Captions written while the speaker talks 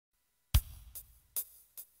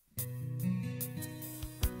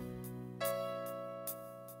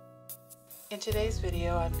In today's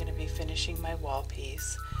video, I'm going to be finishing my wall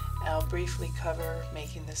piece. I'll briefly cover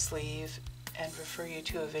making the sleeve and refer you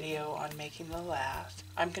to a video on making the lath.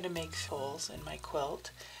 I'm going to make holes in my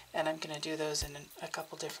quilt, and I'm going to do those in a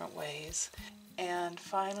couple different ways. And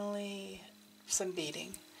finally, some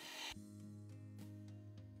beading.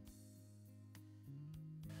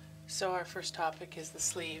 So our first topic is the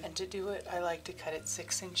sleeve, and to do it I like to cut it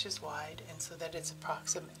 6 inches wide, and so that it's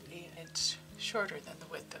approximately an inch shorter than the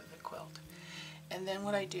width of the quilt. And then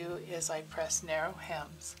what I do is I press narrow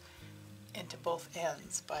hems into both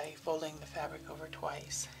ends by folding the fabric over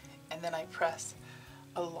twice, and then I press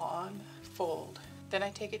a long fold. Then I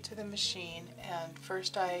take it to the machine, and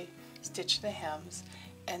first I stitch the hems,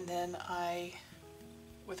 and then I,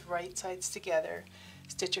 with right sides together,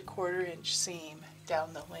 stitch a 1/4 inch seam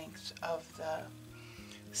down the length of the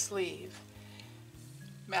sleeve,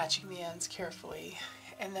 matching the ends carefully,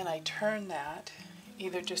 and then I turn that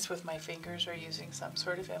either just with my fingers or using some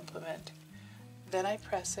sort of implement. Then I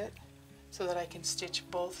press it so that I can stitch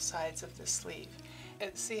both sides of the sleeve.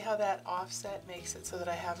 And see how that offset makes it so that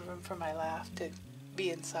I have room for my lath to be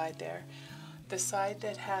inside there. The side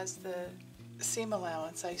that has the seam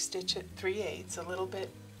allowance, I stitch at 3/8, a little bit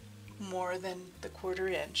more than the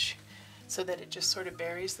 1/4 inch, so that it just sort of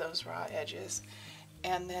buries those raw edges.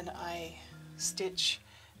 And then I stitch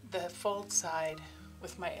the fold side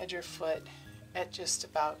with my edger foot at just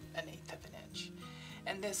about 1/8 of an inch.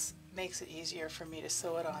 And this makes it easier for me to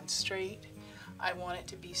sew it on straight. I want it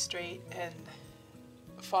to be straight and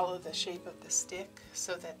follow the shape of the stick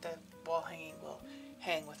so that the wall hanging will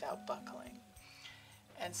hang without buckling.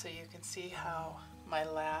 And so you can see how my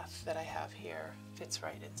lath that I have here fits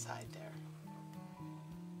right inside there.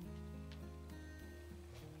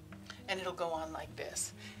 And it'll go on like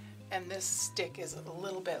this. And this stick is a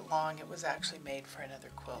little bit long. It was actually made for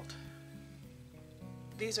another quilt.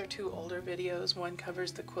 These are 2 older videos. One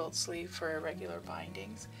covers the quilt sleeve for irregular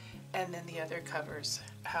bindings, and then the other covers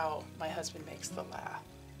how my husband makes the lath.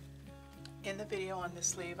 In the video on the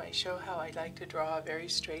sleeve, I show how I like to draw a very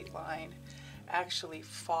straight line, actually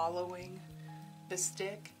following the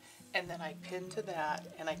stick, and then I pin to that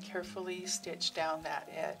and I carefully stitch down that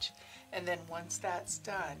edge. And then once that's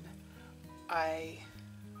done, I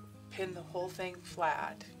pin the whole thing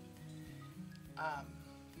flat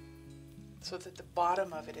so that the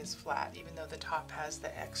bottom of it is flat, even though the top has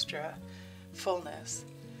the extra fullness.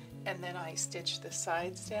 And then I stitch the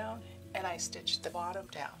sides down and I stitch the bottom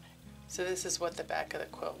down. So this is what the back of the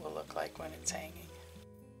quilt will look like when it's hanging.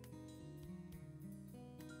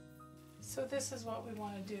 So this is what we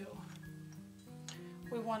want to do.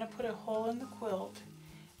 We want to put a hole in the quilt,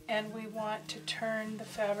 and we want to turn the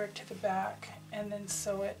fabric to the back and then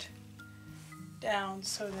sew it down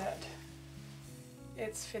so that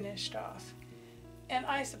it's finished off. And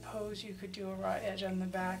I suppose you could do a raw edge on the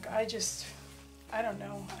back. I don't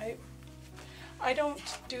know. I don't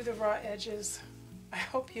do the raw edges. I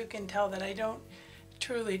hope you can tell that I don't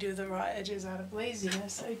truly do the raw edges out of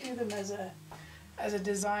laziness. I do them as a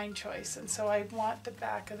design choice, and so I want the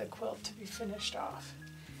back of the quilt to be finished off.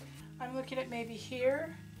 I'm looking at maybe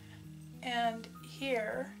here, and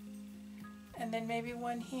then maybe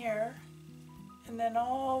one here, and then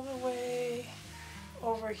all the way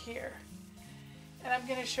over here. And I'm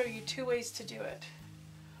going to show you 2 ways to do it.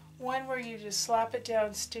 One where you just slap it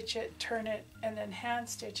down, stitch it, turn it, and then hand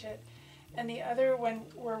stitch it. And the other one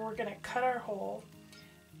where we're going to cut our hole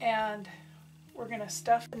and we're going to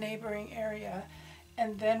stuff the neighboring area,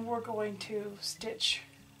 and then we're going to stitch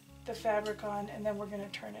the fabric on, and then we're going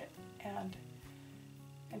to turn it and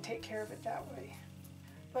take care of it that way.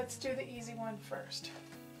 Let's do the easy one first.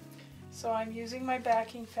 So I'm using my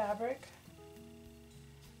backing fabric,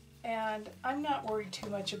 and I'm not worried too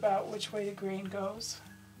much about which way the grain goes.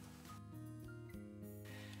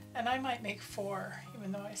 And I might make 4,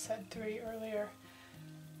 even though I said 3 earlier.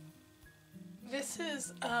 This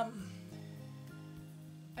is an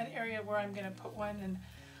area where I'm going to put one, and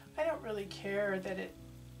I don't really care that it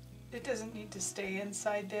doesn't need to stay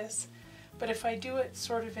inside this, but if I do it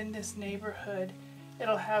sort of in this neighborhood,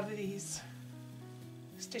 it'll have these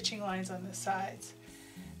stitching lines on the sides.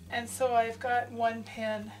 And so I've got one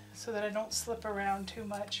pin so that I don't slip around too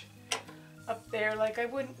much up there. Like, I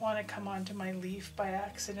wouldn't want to come onto my leaf by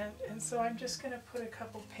accident, and so I'm just going to put a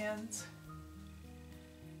couple pins.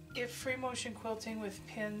 If free motion quilting with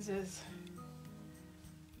pins is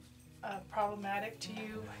problematic to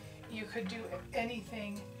you, you could do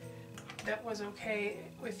anything that was okay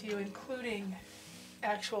with you, including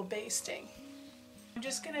actual basting. I'm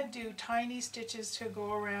just going to do tiny stitches to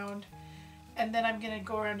go around, and then I'm going to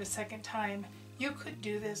go around a second time You could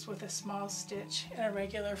do this with a small stitch and a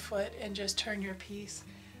regular foot and just turn your piece,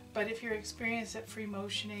 but if you're experienced at free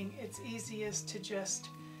motioning, it's easiest to just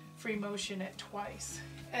free motion it twice.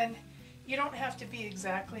 And you don't have to be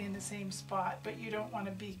exactly in the same spot, but you don't want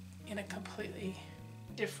to be in a completely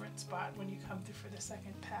different spot when you come through for the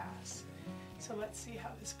second pass. So let's see how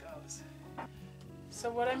this goes. So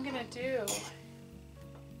what I'm going to do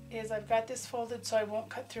is I've got this folded so I won't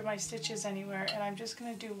cut through my stitches anywhere, and I'm just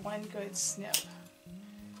going to do one good snip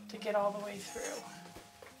to get all the way through.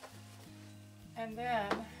 And then,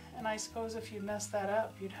 and I suppose if you mess that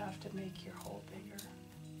up, you'd have to make your hole bigger.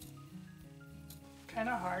 Kind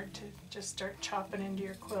of hard to just start chopping into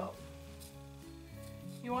your quilt.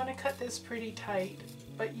 You want to cut this pretty tight,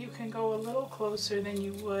 but you can go a little closer than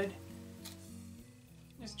you would.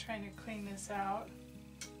 Just trying to clean this out.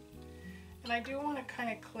 And I do want to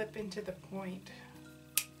kind of clip into the point.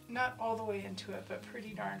 Not all the way into it, but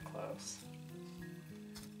pretty darn close.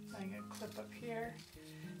 I'm going to clip up here.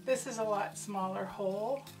 This is a lot smaller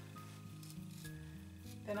hole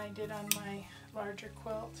than I did on my larger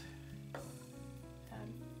quilt.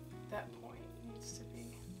 And that point needs to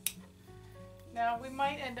be. Now we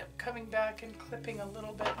might end up coming back and clipping a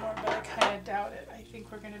little bit more, but I kind of doubt it. I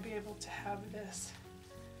think we're going to be able to have this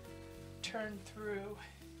turn through.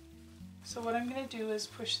 So what I'm going to do is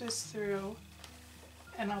push this through,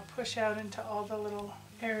 and I'll push out into all the little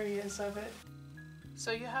areas of it.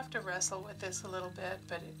 So you have to wrestle with this a little bit,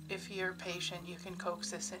 but if you're patient, you can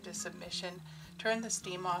coax this into submission. Turn the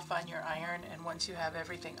steam off on your iron, and once you have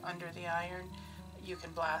everything under the iron, you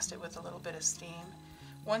can blast it with a little bit of steam.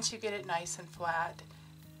 Once you get it nice and flat,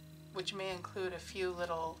 which may include a few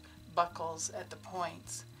little buckles at the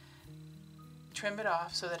points, trim it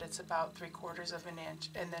off so that it's about 3/4 of an inch,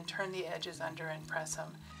 and then turn the edges under and press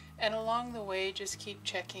them. And along the way, just keep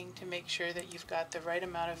checking to make sure that you've got the right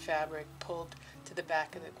amount of fabric pulled to the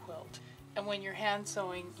back of the quilt. And when you're hand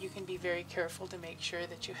sewing, you can be very careful to make sure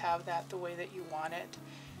that you have that the way that you want it.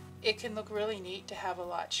 It can look really neat to have a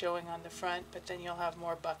lot showing on the front, but then you'll have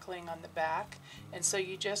more buckling on the back, and so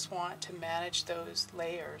you just want to manage those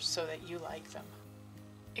layers so that you like them.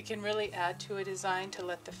 It can really add to a design to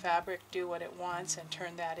let the fabric do what it wants and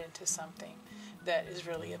turn that into something that is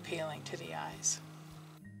really appealing to the eyes.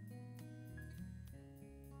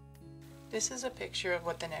 This is a picture of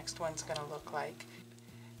what the next one's going to look like.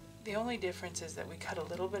 The only difference is that we cut a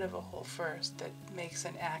little bit of a hole first that makes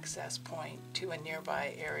an access point to a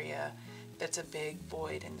nearby area that's a big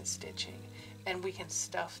void in the stitching. And we can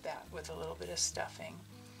stuff that with a little bit of stuffing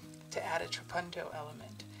to add a trapunto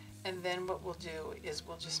element. And then what we'll do is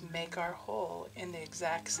we'll just make our hole in the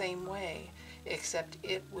exact same way, except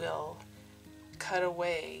it will cut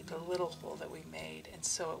away the little hole that we made, and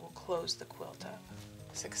so it will close the quilt up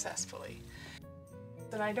successfully.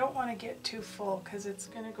 And I don't want to get too full because it's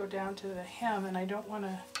going to go down to the hem, and I don't want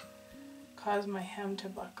to cause my hem to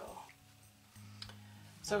buckle.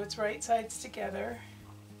 So it's right sides together,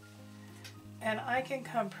 and I can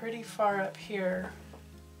come pretty far up here.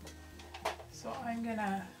 So I'm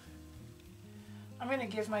gonna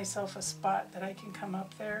give myself a spot that I can come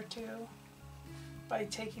up there to by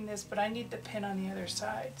taking this, but I need the pin on the other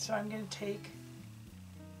side. So I'm going to take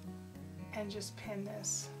and just pin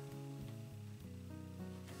this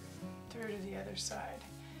through to the other side.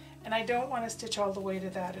 And I don't want to stitch all the way to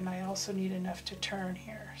that, and I also need enough to turn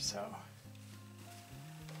here. So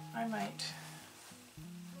I might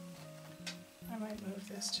move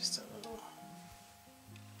this just a little.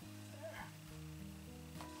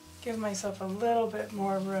 Give myself a little bit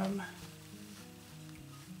more room.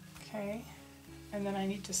 Okay, and then I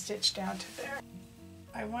need to stitch down to there.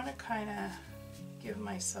 I want to kind of give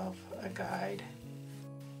myself a guide.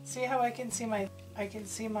 See how I can see my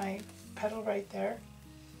petal right there?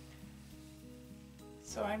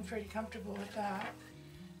 So I'm pretty comfortable with that.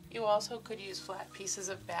 You also could use flat pieces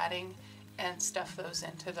of batting and stuff those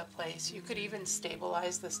into the place. You could even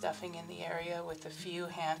stabilize the stuffing in the area with a few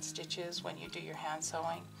hand stitches when you do your hand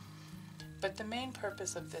sewing. But the main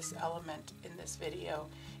purpose of this element in this video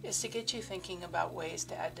is to get you thinking about ways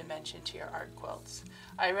to add dimension to your art quilts.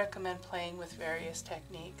 I recommend playing with various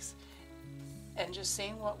techniques and just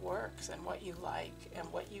seeing what works and what you like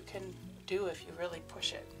and what you can do if you really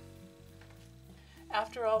push it.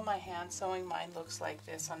 After all my hand sewing, mine looks like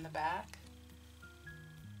this on the back.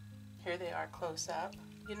 Here they are close up.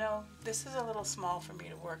 You know, this is a little small for me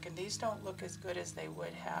to work, and these don't look as good as they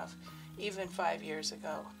would have even 5 years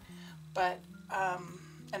ago. But,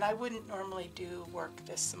 and I wouldn't normally do work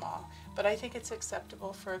this small, but I think it's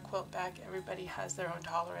acceptable for a quilt back. Everybody has their own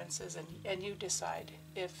tolerances, and you decide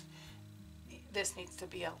if this needs to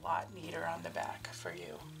be a lot neater on the back for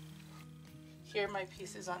you. Here my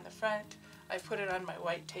piece is on the front. I put it on my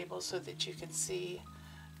white table so that you can see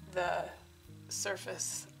the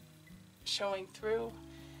surface showing through.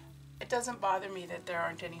 It doesn't bother me that there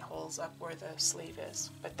aren't any holes up where the sleeve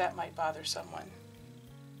is, but that might bother someone.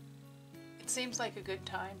 It seems like a good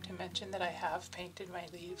time to mention that I have painted my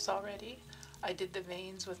leaves already. I did the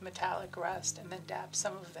veins with metallic rust and then dabbed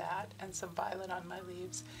some of that and some violet on my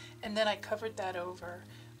leaves, and then I covered that over,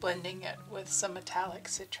 blending it with some metallic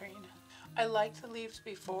citrine. I liked the leaves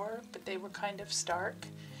before, but they were kind of stark,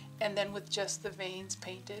 and then with just the veins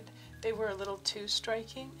painted, they were a little too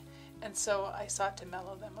striking, and so I sought to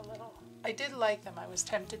mellow them a little. I did like them. I was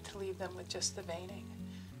tempted to leave them with just the veining.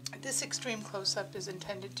 This extreme close-up is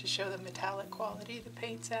intended to show the metallic quality the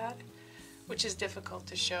paint's at, which is difficult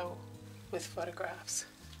to show with photographs.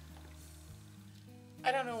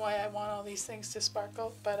 I don't know why I want all these things to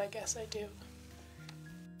sparkle, but I guess I do.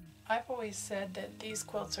 I've always said that these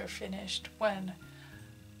quilts are finished when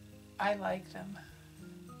I like them.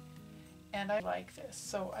 And I like this,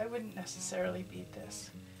 so I wouldn't necessarily bead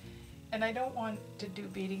this. And I don't want to do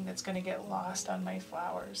beading that's going to get lost on my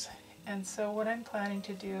flowers. And so what I'm planning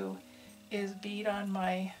to do is bead on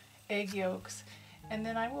my egg yolks, and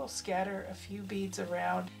then I will scatter a few beads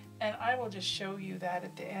around, and I will just show you that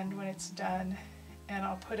at the end when it's done. And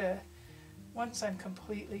I'll put once I'm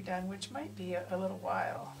completely done, which might be a little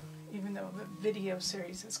while, even though the video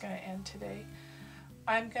series is going to end today,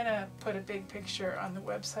 I'm going to put a big picture on the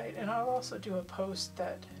website, and I'll also do a post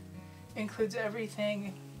that includes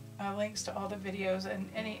everything, links to all the videos and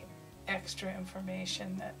any extra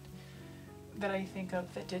information that I think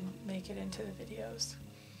of that didn't make it into the videos.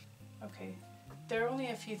 Okay, there are only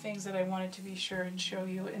a few things that I wanted to be sure and show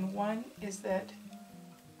you, and one is that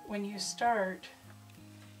when you start,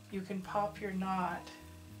 you can pop your knot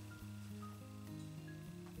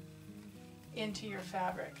into your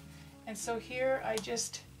fabric. And so here I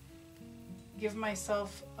just give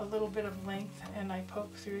myself a little bit of length and I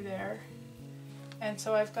poke through there. And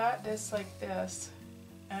so I've got this like this,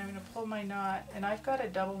 and I'm going to pull my knot, and I've got a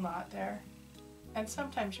double knot there. And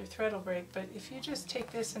sometimes your thread will break, but if you just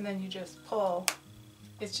take this and then you just pull,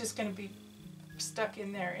 it's just going to be stuck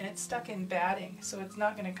in there, and it's stuck in batting, so it's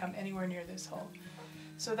not going to come anywhere near this hole.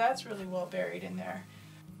 So that's really well buried in there.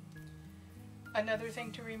 Another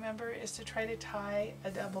thing to remember is to try to tie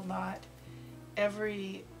a double knot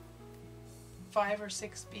every 5 or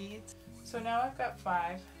 6 beads. So now I've got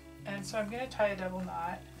 5, and so I'm going to tie a double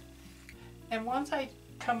knot. And once I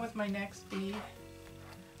come with my next bead,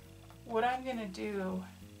 what I'm going to do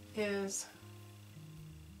is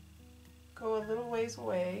go a little ways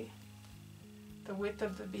away, the width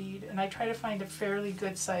of the bead, and I try to find a fairly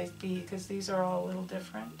good sized bead because these are all a little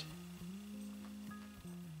different.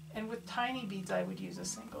 And with tiny beads I would use a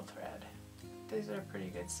single thread. These are pretty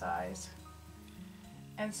good size.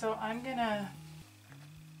 And so I'm gonna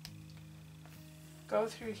go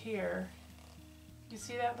through here. You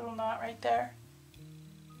see that little knot right there?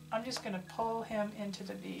 I'm just gonna pull him into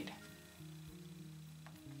the bead.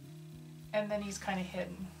 And then he's kind of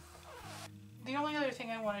hidden. The only other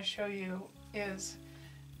thing I want to show you is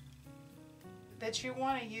that you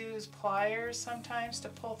want to use pliers sometimes to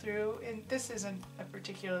pull through, and this isn't a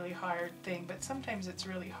particularly hard thing, but sometimes it's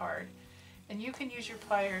really hard. And you can use your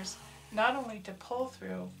pliers not only to pull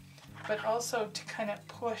through, but also to kind of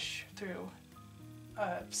push through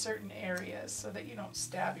certain areas so that you don't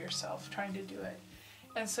stab yourself trying to do it.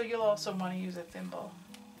 And so you'll also want to use a thimble.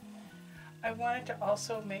 I wanted to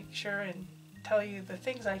also make sure and tell you the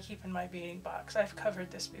things I keep in my beading box. I've covered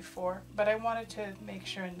this before, but I wanted to make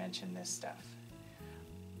sure and mention this stuff.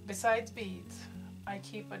 Besides beads, I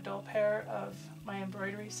keep a dull pair of my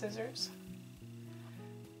embroidery scissors,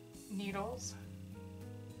 needles,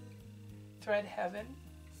 thread heaven,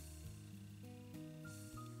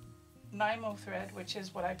 Nymo thread, which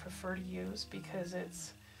is what I prefer to use because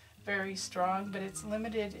it's very strong, but it's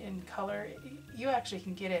limited in color. You actually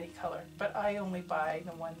can get any color, but I only buy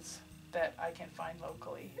the ones that I can find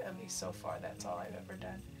locally. At least so far, that's all I've ever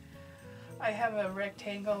done. I have a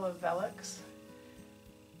rectangle of Velux,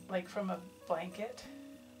 like from a blanket,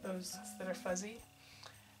 those that are fuzzy,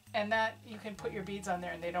 and that you can put your beads on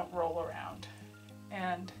there and they don't roll around,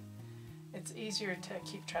 and it's easier to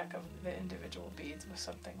keep track of the individual beads with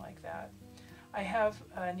something like that. I have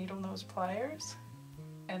needle nose pliers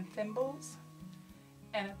and thimbles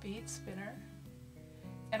and a bead spinner,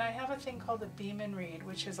 and I have a thing called a beam and reed,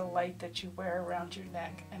 which is a light that you wear around your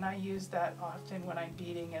neck, and I use that often when I'm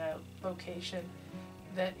beading in a location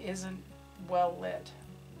that isn't well lit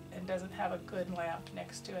and doesn't have a good lamp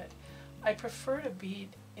next to it. I prefer to bead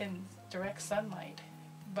in direct sunlight,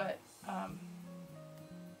 but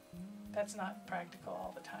that's not practical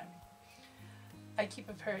all the time. I keep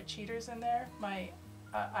a pair of cheaters in there. My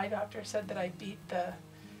eye doctor said that I beat the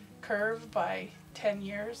curve by 10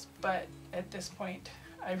 years, but at this point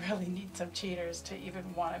I really need some cheaters to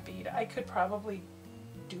even want to bead. I could probably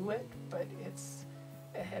do it, but it's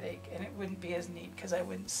a headache and it wouldn't be as neat because I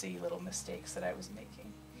wouldn't see little mistakes that I was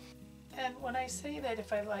making. And when I say that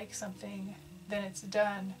if I like something, then it's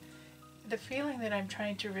done, the feeling that I'm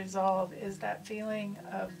trying to resolve is that feeling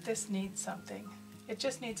of this needs something. It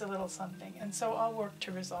just needs a little something, and so I'll work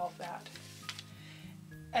to resolve that.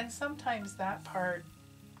 And sometimes that part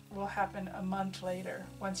will happen a month later,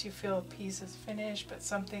 once you feel a piece is finished but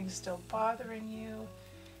something's still bothering you,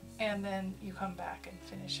 and then you come back and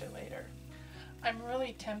finish it later. I'm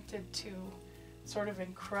really tempted to sort of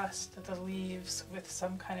encrust the leaves with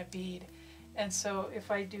some kind of bead, and so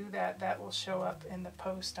if I do that, that will show up in the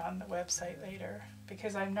post on the website later,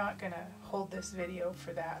 because I'm not going to hold this video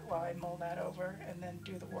for that while I mull that over and then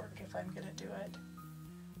do the work if I'm going to do it.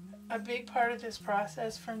 A big part of this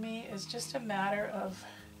process for me is just a matter of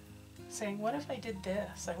saying, what if I did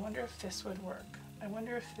this? I wonder if this would work. I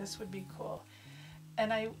wonder if this would be cool.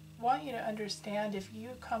 And I want you to understand, if you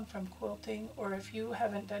come from quilting or if you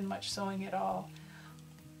haven't done much sewing at all,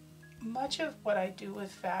 much of what I do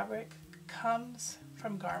with fabric comes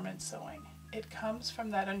from garment sewing. It comes from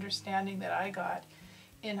that understanding that I got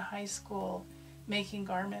in high school making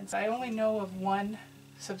garments. I only know of one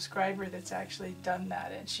subscriber that's actually done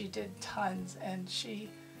that, and she did tons, and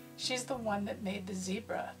she's the one that made the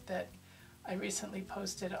zebra that I recently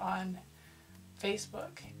posted on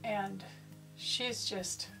Facebook, and she's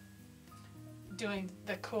just doing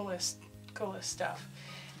the coolest stuff.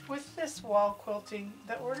 With this wall quilting,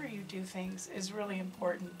 the order you do things is really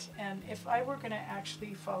important, and if I were going to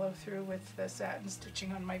actually follow through with the satin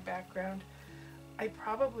stitching on my background, I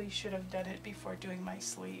probably should have done it before doing my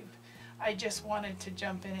sleeve. I just wanted to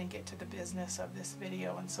jump in and get to the business of this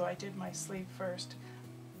video, and so I did my sleeve first.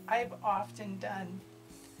 I've often done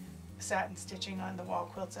satin stitching on the wall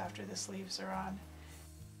quilts after the sleeves are on.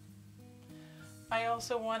 I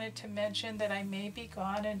also wanted to mention that I may be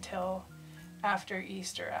gone until after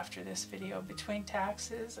Easter, after this video. Between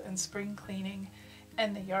taxes and spring cleaning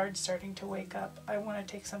and the yard starting to wake up, I want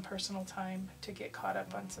to take some personal time to get caught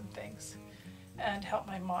up on some things and help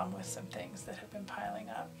my mom with some things that have been piling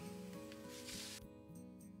up.